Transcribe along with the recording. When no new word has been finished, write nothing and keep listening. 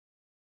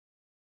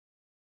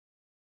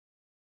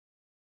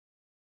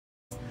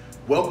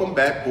Welcome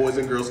back, Boys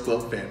and Girls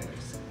Club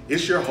families.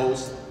 It's your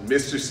host,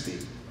 Mr.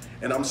 Steve,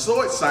 and I'm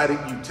so excited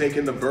you've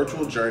taken the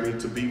virtual journey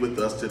to be with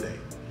us today.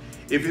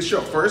 If it's your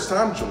first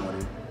time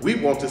joining, we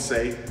want to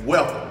say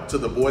welcome to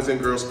the Boys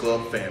and Girls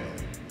Club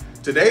family.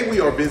 Today we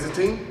are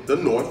visiting the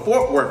North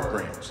Fort Worth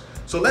branch,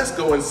 so let's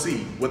go and see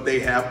what they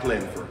have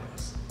planned for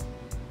us.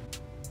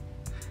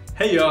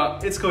 Hey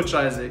y'all, it's Coach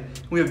Isaac.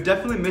 We have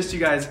definitely missed you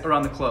guys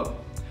around the club.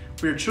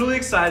 We are truly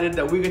excited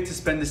that we get to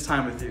spend this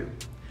time with you.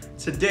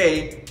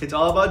 Today, it's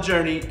all about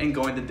journey and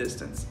going the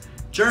distance.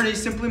 Journey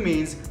simply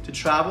means to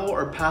travel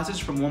or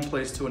passage from one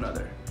place to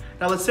another.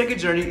 Now let's take a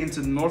journey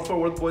into the North Fort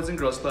Worth Boys and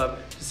Girls Club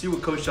to see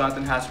what Coach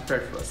Jonathan has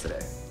prepared for us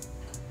today.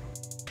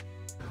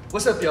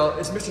 What's up, y'all?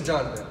 It's Mr.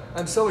 Jonathan.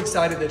 I'm so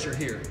excited that you're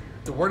here.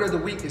 The word of the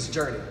week is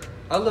journey.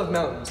 I love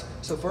mountains,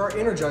 so for our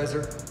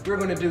Energizer, we're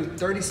going to do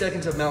 30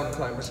 seconds of mountain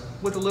climbers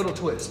with a little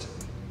twist.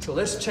 So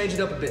let's change it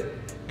up a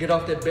bit. Get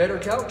off that bed or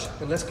couch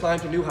and let's climb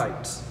to new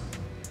heights.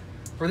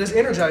 For this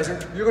Energizer,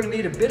 you're going to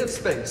need a bit of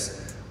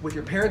space. With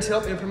your parents'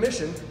 help and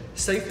permission,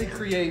 safely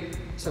create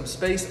some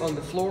space on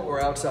the floor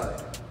or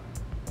outside.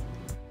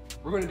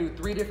 We're going to do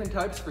 3 different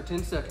types for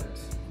 10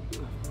 seconds.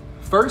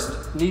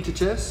 First, knee to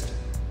chest,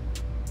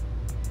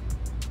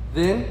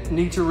 then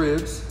knee to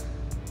ribs,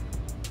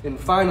 and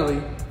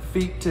finally,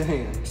 feet to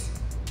hands.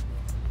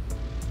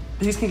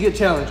 These can get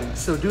challenging,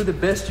 so do the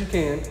best you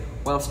can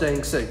while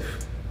staying safe.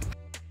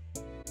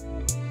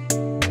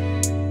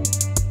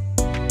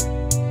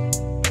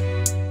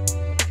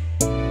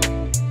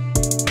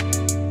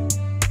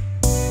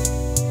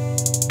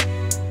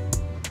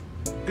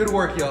 Good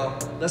work, y'all.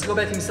 Let's go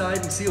back inside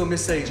and see what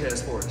Miss Sage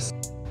has for us.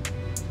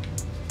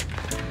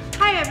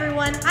 Hi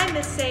everyone, I'm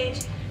Miss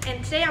Sage,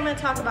 and today I'm going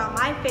to talk about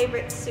my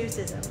favorite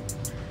Suessism.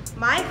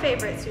 My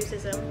favorite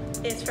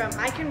Suessism is from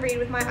I Can Read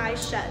With My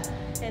Eyes Shut,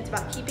 and it's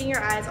about keeping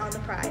your eyes on the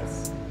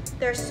prize.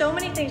 There are so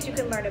many things you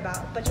can learn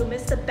about, but you'll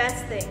miss the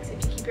best things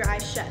if you keep your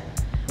eyes shut.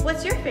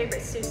 What's your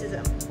favorite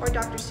Suessism or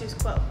Dr. Seuss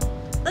quote?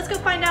 Let's go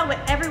find out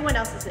what everyone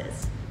else's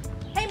is.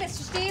 Hey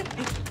Mr. Steve,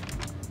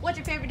 what's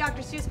your favorite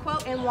Dr. Seuss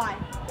quote and why?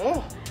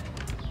 Oh,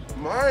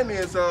 mine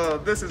is,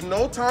 this is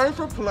no time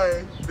for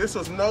play, this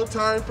is no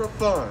time for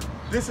fun,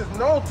 this is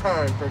no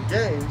time for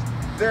games,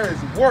 there is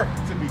work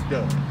to be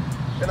done.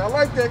 And I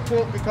like that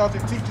quote because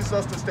it teaches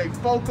us to stay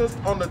focused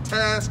on the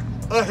task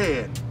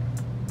ahead.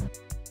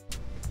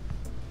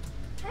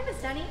 Hi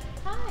Miss Dunny.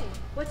 Hi.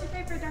 What's your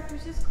favorite Dr.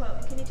 Seuss quote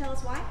and can you tell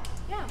us why?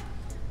 Yeah.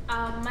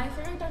 My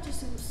favorite Dr.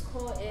 Seuss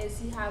quote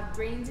is, you have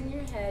brains in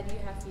your head, you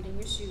have feet in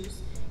your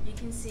shoes. You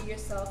can see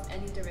yourself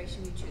any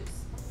direction you choose.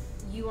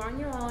 You are on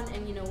your own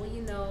and you know what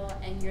you know,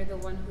 and you're the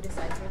one who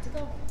decides where to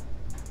go.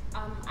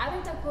 I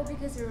like that quote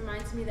because it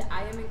reminds me that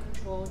I am in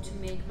control to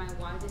make my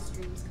wildest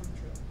dreams come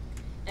true.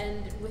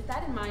 And with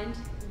that in mind,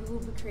 we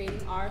will be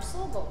creating our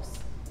soul goals.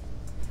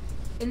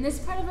 In this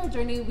part of our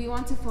journey, we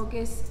want to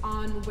focus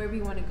on where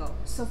we want to go.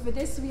 So for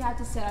this, we have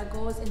to set our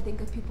goals and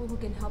think of people who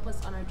can help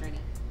us on our journey.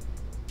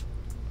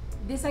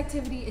 This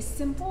activity is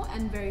simple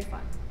and very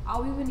fun.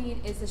 All we will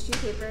need is a sheet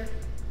of paper,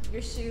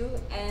 your shoe,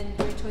 and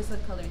your choice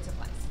of coloring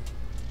supplies.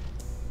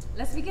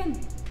 Let's begin.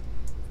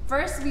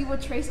 First, we will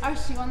trace our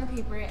shoe on the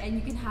paper, and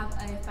you can have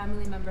a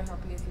family member help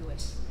you if you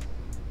wish.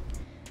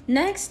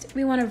 Next,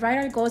 we want to write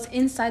our goals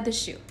inside the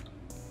shoe.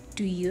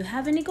 Do you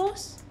have any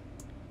goals?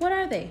 What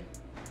are they?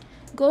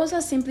 Goals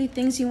are simply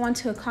things you want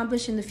to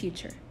accomplish in the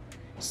future.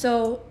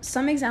 So,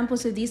 some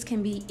examples of these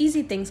can be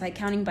easy things like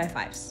counting by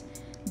 5s.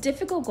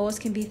 Difficult goals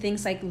can be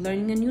things like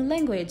learning a new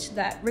language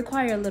that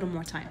require a little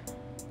more time.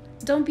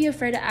 Don't be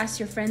afraid to ask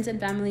your friends and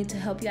family to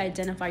help you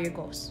identify your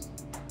goals.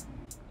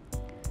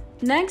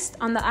 Next,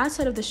 on the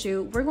outside of the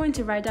shoe, we're going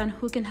to write down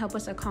who can help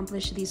us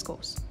accomplish these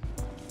goals.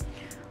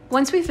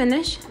 Once we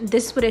finish,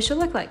 this is what it should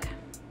look like.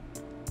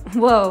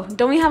 Whoa,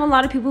 don't we have a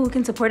lot of people who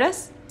can support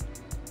us?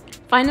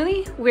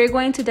 Finally, we're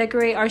going to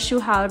decorate our shoe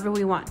however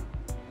we want.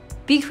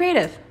 Be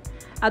creative.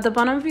 At the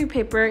bottom of your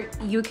paper,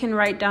 you can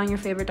write down your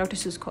favorite Dr.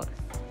 Seuss quote.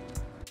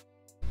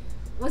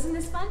 Wasn't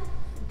this fun?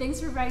 Thanks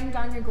for writing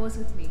down your goals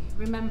with me.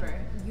 Remember,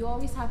 you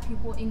always have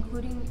people,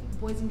 including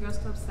Boys and Girls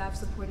Club staff,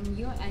 supporting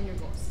you and your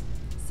goals.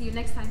 See you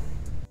next time.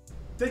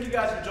 Thank you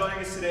guys for joining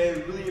us today.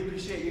 We really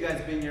appreciate you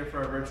guys being here for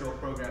our virtual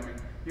programming.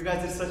 You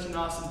guys did such an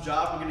awesome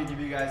job. We're going to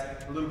give you guys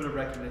a little bit of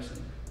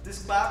recognition.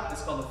 This clap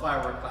is called the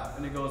firework clap,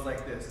 and it goes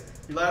like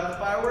this. You light up the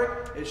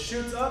firework, it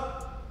shoots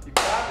up, you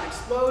clap, it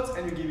explodes,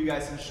 and we give you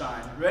guys some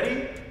shine.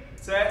 Ready,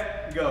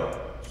 set, go.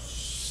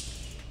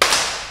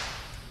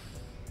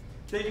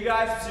 Thank you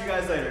guys. See you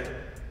guys later.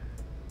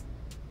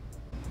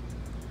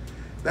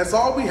 That's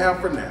all we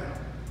have for now.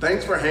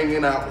 Thanks for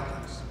hanging out with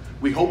us.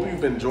 We hope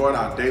you've enjoyed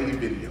our daily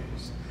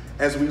videos.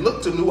 As we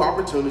look to new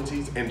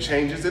opportunities and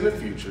changes in the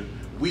future,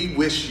 we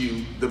wish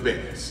you the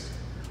best.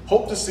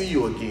 Hope to see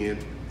you again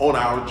on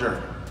our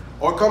journey.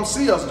 Or come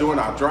see us during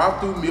our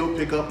drive-through meal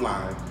pickup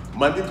line,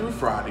 Monday through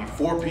Friday,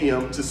 4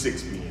 p.m. to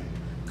 6 p.m.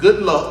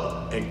 Good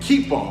luck and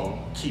keep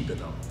on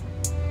keeping on.